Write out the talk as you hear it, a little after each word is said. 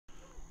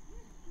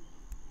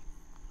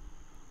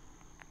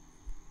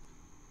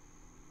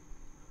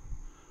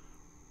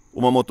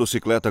Uma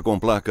motocicleta com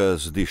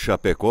placas de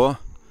Chapecó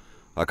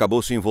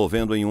acabou se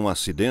envolvendo em um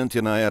acidente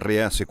na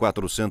RS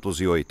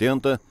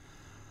 480,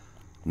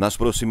 nas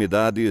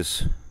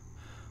proximidades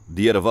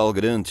de Erval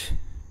Grande,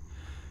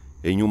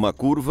 em uma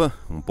curva,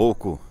 um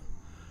pouco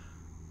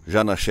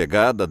já na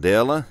chegada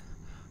dela.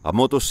 A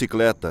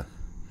motocicleta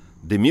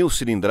de 1000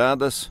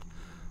 cilindradas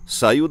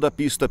saiu da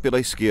pista pela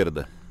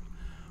esquerda,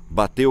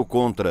 bateu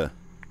contra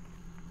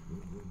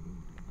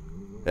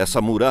essa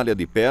muralha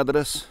de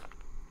pedras,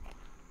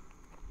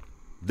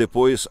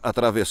 depois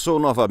atravessou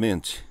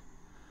novamente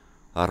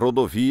a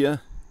rodovia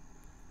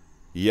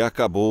e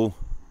acabou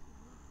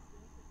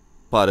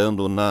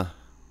parando na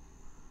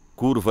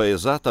curva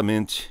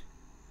exatamente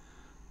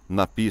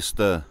na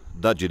pista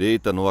da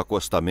direita, no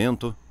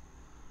acostamento.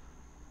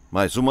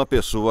 Mas uma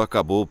pessoa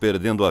acabou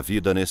perdendo a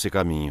vida nesse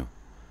caminho.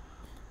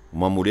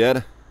 Uma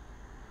mulher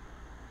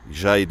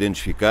já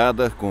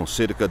identificada, com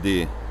cerca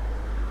de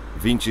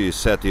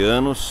 27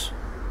 anos,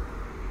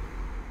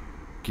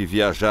 que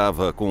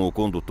viajava com o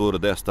condutor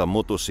desta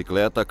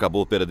motocicleta,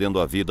 acabou perdendo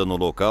a vida no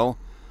local.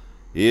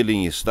 Ele,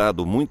 em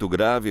estado muito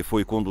grave,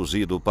 foi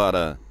conduzido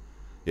para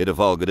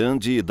Erval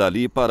Grande e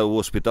dali para o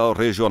Hospital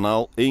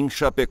Regional em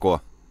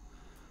Chapecó.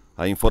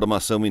 A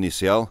informação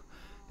inicial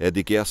é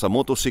de que essa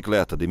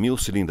motocicleta de 1000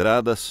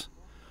 cilindradas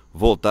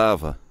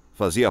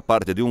fazia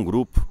parte de um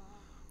grupo,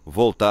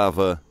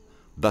 voltava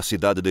da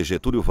cidade de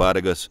Getúlio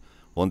Vargas,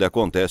 onde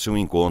acontece um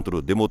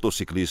encontro de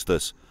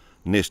motociclistas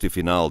neste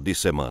final de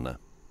semana.